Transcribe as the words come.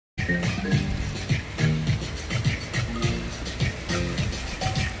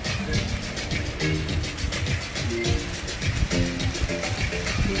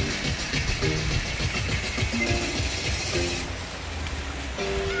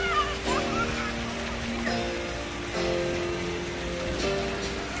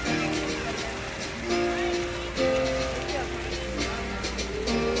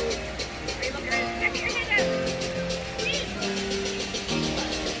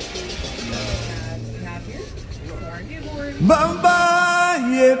Bamba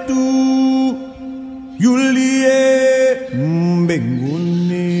yetu yulie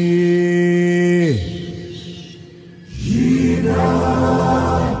mbinguni. Jina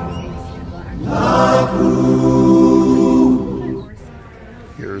lako.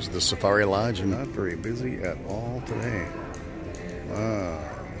 Here's the Safari Lodge, not very busy at all today. Wow.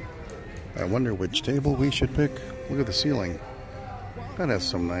 I wonder which table we should pick. Look at the ceiling. That has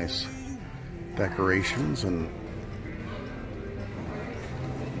some nice decorations and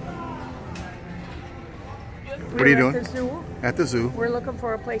what are you doing? At the zoo. At the zoo. We're looking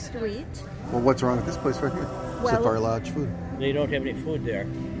for a place to eat. Well, what's wrong with this place right here? Well, Safari Lodge food. They don't have any food there.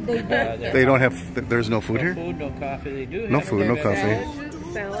 They do. They don't have. There's no food here. No food, no coffee. They do have No food, no coffee.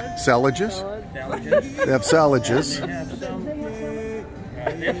 Salads. Salages. Salads. They have salages. They have some.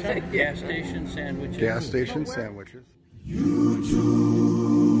 They have some gas station sandwiches. Gas station sandwiches.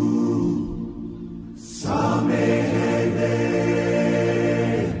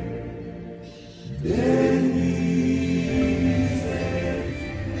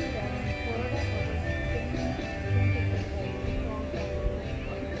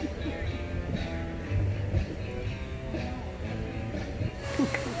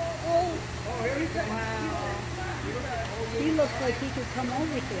 He looks like he could come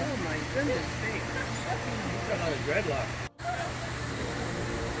over here. Oh my goodness sake. He's got a lot of dreadlock.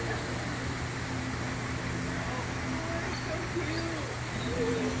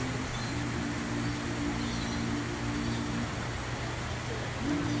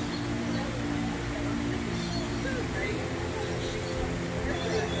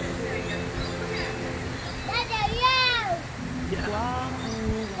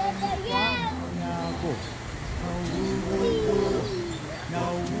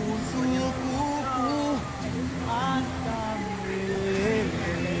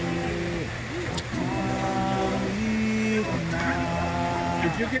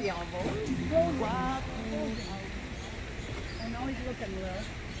 Did you get the elbow? I know he's looking well.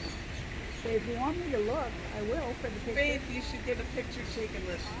 So if you want me to look, I will for the picture. Faith, you should get a picture taken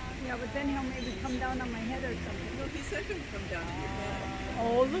with. Yeah, but then he'll maybe come down on my head or something. No, he said he'd come down to your head.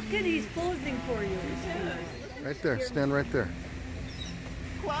 Oh, look at he's posing for you. Right there. Stand right there.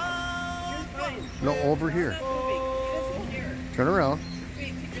 Wow. No, over here. He doesn't care. Turn around.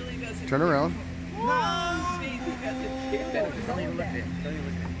 Faith, he really doesn't. Turn around. Faith, he doesn't care. Don't even look at him. Don't even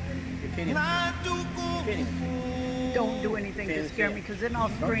look at him. You can't even. You can't even. Don't do anything to scare me, because then I'll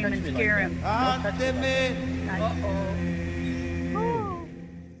scream and scare him. Don't touch me like that.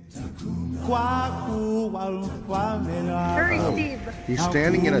 Hurry, Steve. He's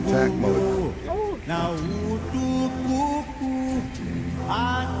standing in attack mode. Oh, Na utukufu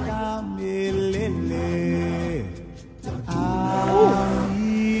akamilele.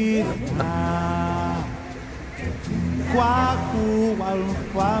 Amina. Kwako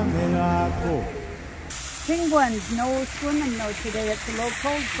mfalme wako. penguins, no swimming though today. It's a little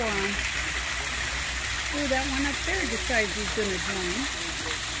cold for them. Oh, that one up there decides he's going to join.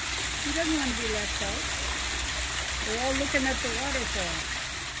 He doesn't want to be left out. They're all looking at the waterfall.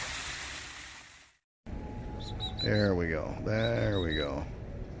 There we go. There we go.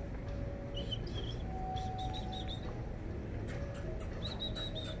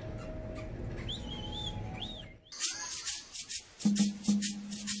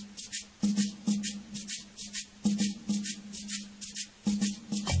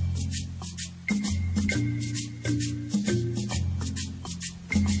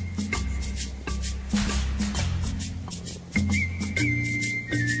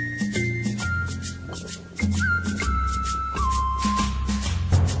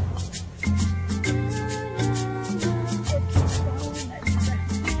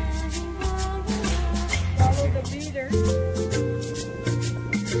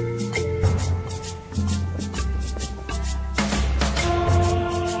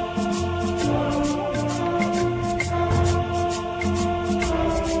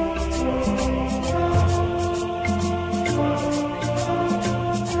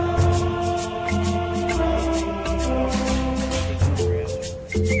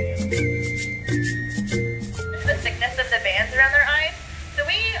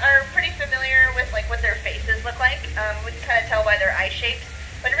 what their faces look like. We can kind of tell by their eye shapes,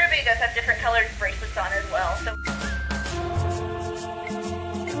 but everybody does have different colored bracelets on as well. So.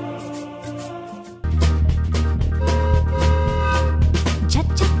 Cha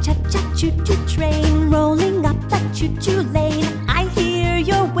cha cha cha choo choo train rolling up that choo choo lane.